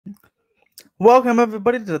Welcome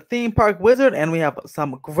everybody to the Theme Park Wizard, and we have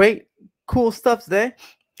some great, cool stuff today.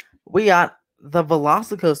 We got the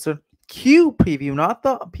Velocicoaster Q preview, not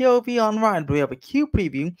the POV on ride, but we have a Q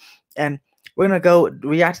preview, and we're gonna go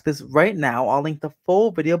react to this right now. I'll link the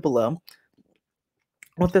full video below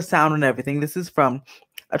with the sound and everything. This is from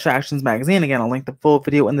Attractions Magazine. Again, I'll link the full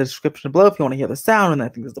video in the description below if you want to hear the sound, and I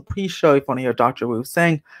think there's the pre-show if you want to hear Dr. Wu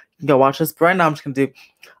saying. You can go watch this. But right now, I'm just gonna do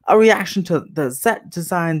a reaction to the set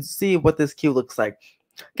design, see what this queue looks like.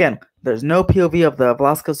 Again, there's no POV of the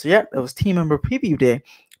Velocicoaster yet. It was team member preview day.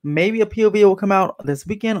 Maybe a POV will come out this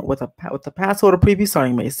weekend with the pass holder preview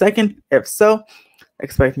starting May 2nd. If so,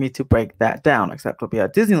 expect me to break that down. Except it'll be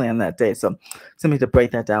at Disneyland that day, so expect me to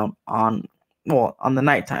break that down on the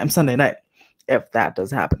nighttime, Sunday night, if that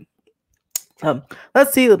does happen.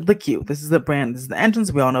 Let's see the queue. This is the brand. This is the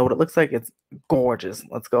entrance. We all know what it looks like. It's gorgeous.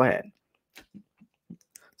 Let's go ahead.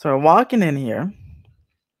 So we're walking in here,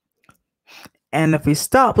 and if we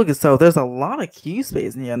stop, look at there's a lot of queue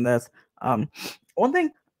space in here. And there's one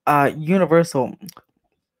thing, Universal,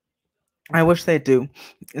 I wish they do,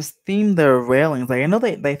 is theme their railings. Like I know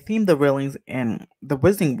they theme the railings in the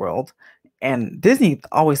Wizarding World, and Disney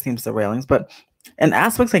always themes the railings, but in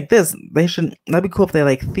aspects like this, that'd be cool if they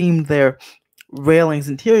like themed their railings,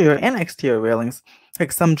 interior and exterior railings,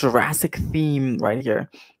 like some Jurassic theme right here.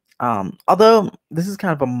 Although this is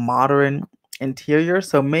kind of a modern interior,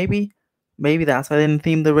 so maybe that's why they didn't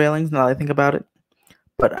theme the railings, now that I think about it.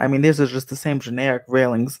 But I mean, these are just the same generic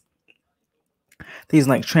railings. These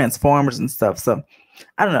like Transformers and stuff, so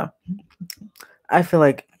I don't know. I feel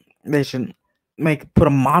like they should put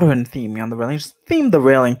a modern theme on the railing. Just theme the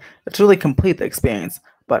railing to really complete the experience.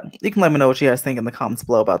 But you can let me know what you guys think in the comments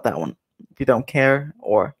below about that one, if you don't care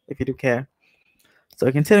or if you do care.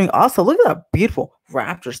 So continuing, also look at that beautiful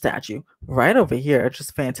raptor statue right over here. It's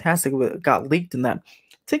just fantastic. It got leaked in that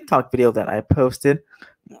TikTok video that I posted.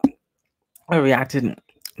 I reacted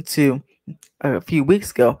to a few weeks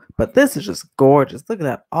ago, but this is just gorgeous. Look at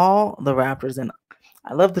that, all the raptors, and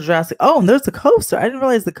I love the Jurassic. Oh, and there's the coaster. I didn't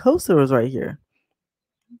realize the coaster was right here.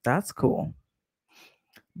 That's cool.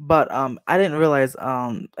 But I didn't realize.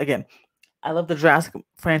 Again, I love the Jurassic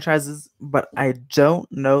franchises, but I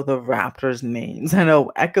don't know the raptors' names. I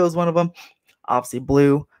know Echo is one of them, obviously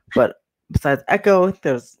Blue, but besides Echo,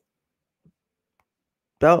 there's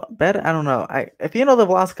Bed. I don't know. If you know the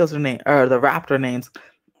Velocicoaster name or the raptor names,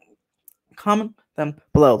 comment them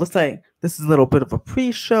below. Looks like this is a little bit of a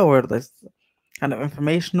pre-show or this kind of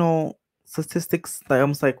informational statistics, like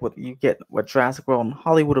almost like what you get with Jurassic World in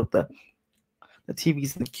Hollywood with the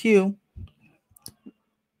TVs in the queue.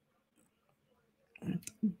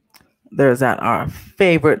 There's that our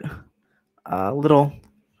favorite little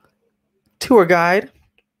tour guide.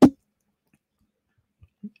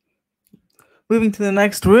 Moving to the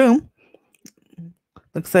next room.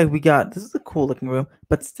 Looks like we got, this is a cool looking room,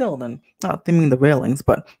 but still then not theming the railings,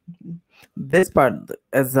 but this part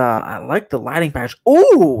is I like the lighting patch.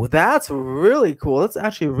 Oh, that's really cool. Let's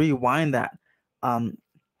actually rewind that.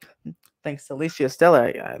 Thanks to Alicia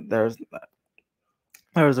Stella, there's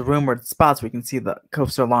a rumored spots where you can see the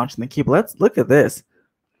coaster launch in the queue. But let's look at this.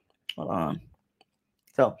 Hold on.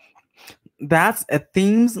 So that's it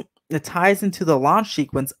ties into the launch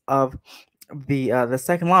sequence of the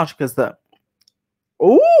second launch, because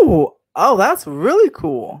oh, that's really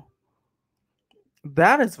cool.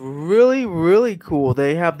 That is really, really cool.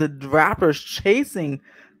 They have the raptors chasing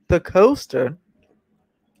the coaster.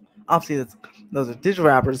 Obviously, those are digital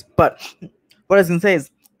rappers, but what I was gonna say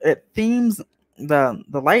is it themes the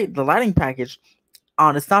lighting package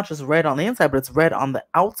on. It's not just red on the inside, but it's red on the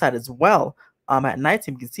outside as well. At night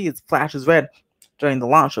time, you can see it flashes red during the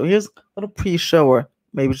launch. So here's a little pre-show, or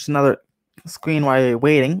maybe just another screen while you're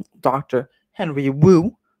waiting. Dr. Henry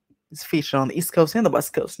Wu is featured on the East Coast and the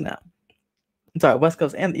West Coast now. Sorry, West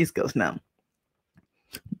Coast and the East Coast now.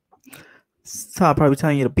 So I'll probably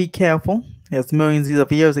telling you to be careful. He has millions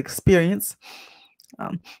of years experience.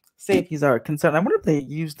 Safeties are concerned. I wonder if they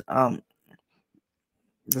used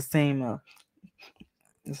the same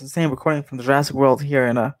it's the same recording from the Jurassic World here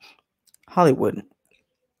in Hollywood,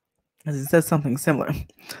 as it says something similar.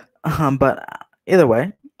 But either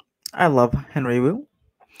way, I love Henry Wu.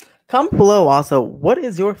 Comment below also, what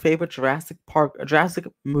is your favorite Jurassic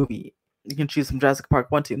movie? You can choose from Jurassic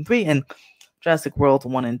Park 1, 2, and 3, and Jurassic World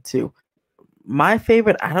 1 and 2. My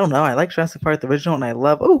favorite, I don't know. I like Jurassic Park the original, and I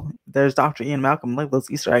love. Oh, there's Dr. Ian Malcolm. I love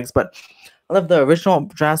those Easter eggs, but I love the original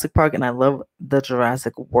Jurassic Park, and I love the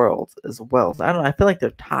Jurassic World as well. So I don't know. I feel like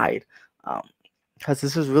they're tied, because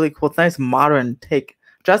this is really cool. It's a nice modern take.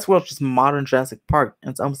 Jurassic World is just modern Jurassic Park,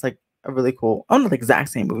 and it's almost like a really cool. I don't know the exact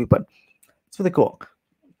same movie, but it's really cool.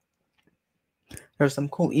 There's some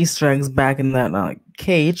cool Easter eggs back in that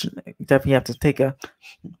cage. You definitely have to take a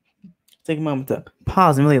moment to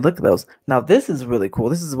pause and really look at those. Now, this is really cool.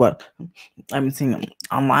 This is what I've been seeing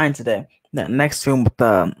online today. That next room with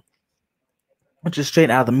the, which is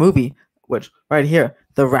straight out of the movie, which right here,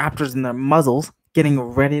 the raptors and their muzzles getting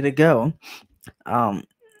ready to go. Um,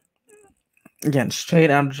 Again,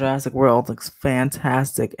 straight out of Jurassic World, looks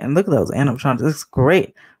fantastic. And look at those animatronics. It looks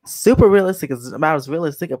great. Super realistic. It's about as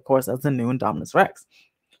realistic, of course, as the new Indominus Rex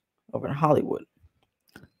over in Hollywood.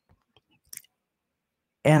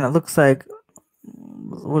 And it looks like,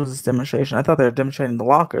 what is this demonstration? I thought they were demonstrating the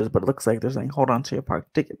lockers, but it looks like they're saying, hold on to your park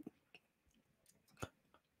ticket.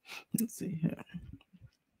 Let's see here.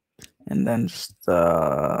 And then just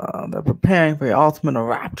they're preparing for your ultimate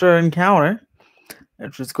raptor encounter,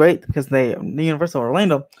 which is great because the Universal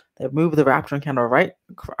Orlando, they've moved the raptor encounter right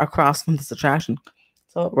across from this attraction.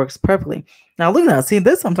 So it works perfectly. Now look at that. See,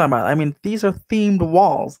 this I'm talking about. I mean, these are themed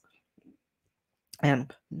walls.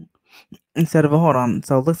 And instead of hold on,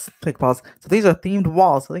 so let's take pause. So these are themed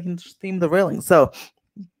walls, so they can just theme the railings. So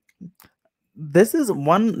this is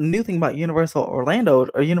one new thing about Universal Orlando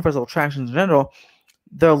or Universal attractions in general.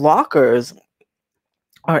 Their lockers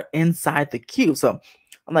are inside the queue. So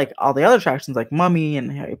unlike all the other attractions like Mummy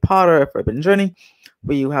and Harry Potter, Forbidden Journey,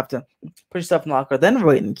 where you have to put your stuff in the locker, then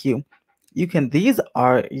wait in the queue. These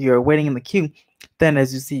are you're waiting in the queue. Then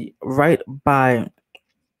as you see right by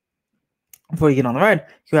before you get on the ride,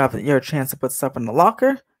 you have your chance to put stuff in the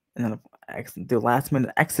locker and then do last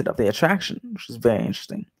minute exit of the attraction, which is very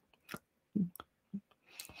interesting.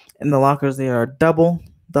 In the lockers, they are double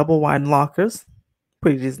wide lockers.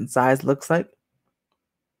 Pretty decent size, looks like.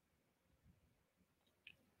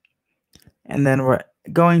 And then we're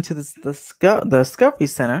going to the Discovery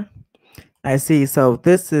Center. I see. So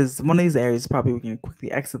this is one of these areas probably we can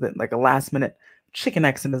quickly exit it, like a last minute chicken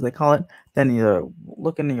exit, as they call it. Then you're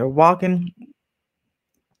looking and you're walking.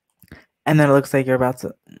 And then it looks like you're about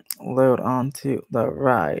to load onto the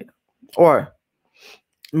ride. Or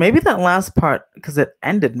maybe that last part, because it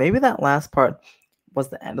ended, maybe that last part was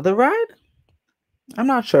the end of the ride? I'm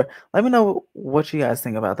not sure. Let me know what you guys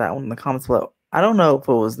think about that one in the comments below. I don't know if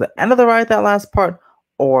it was the end of the ride, that last part,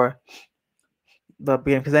 or the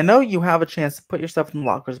beginning. Because I know you have a chance to put your stuff in the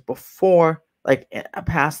lockers before, like,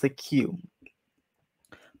 past the queue.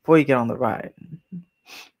 Before you get on the ride.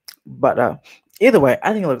 But either way,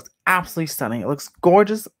 I think it looks absolutely stunning. It looks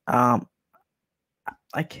gorgeous. I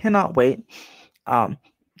cannot wait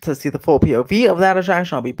to see the full POV of that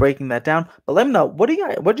attraction. I'll be breaking that down. But let me know, what do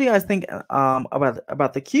you guys think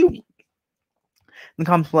about the queue in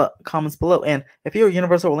the comments below. And if you're a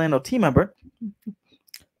Universal Orlando team member,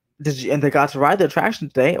 and they got to ride the attraction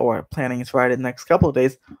today or planning to ride it the next couple of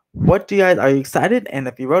days, are you excited? And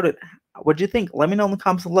if you rode it, what do you think? Let me know in the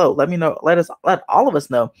comments below. Let me know. Let all of us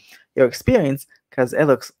know your experience, because it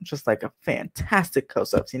looks just like a fantastic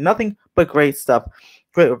coaster. I've seen nothing but great stuff,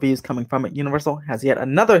 great reviews coming from it. Universal has yet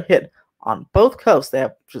another hit on both coasts. They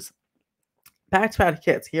have just back-to-back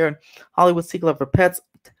hits here in Hollywood Sea Club for Pets,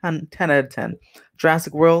 10 out of 10.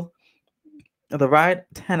 Jurassic World, the ride,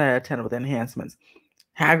 10 out of 10 with enhancements.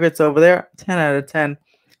 Hagrid's over there, 10 out of 10.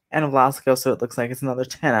 And Velocicoaster, it looks like it's another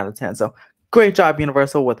 10 out of 10. So great job,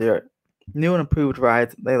 Universal, with their new and improved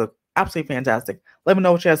rides. They look absolutely fantastic. Let me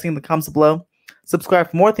know what you guys think in the comments below.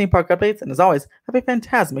 Subscribe for more theme park updates. And as always, have a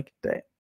fantastic day.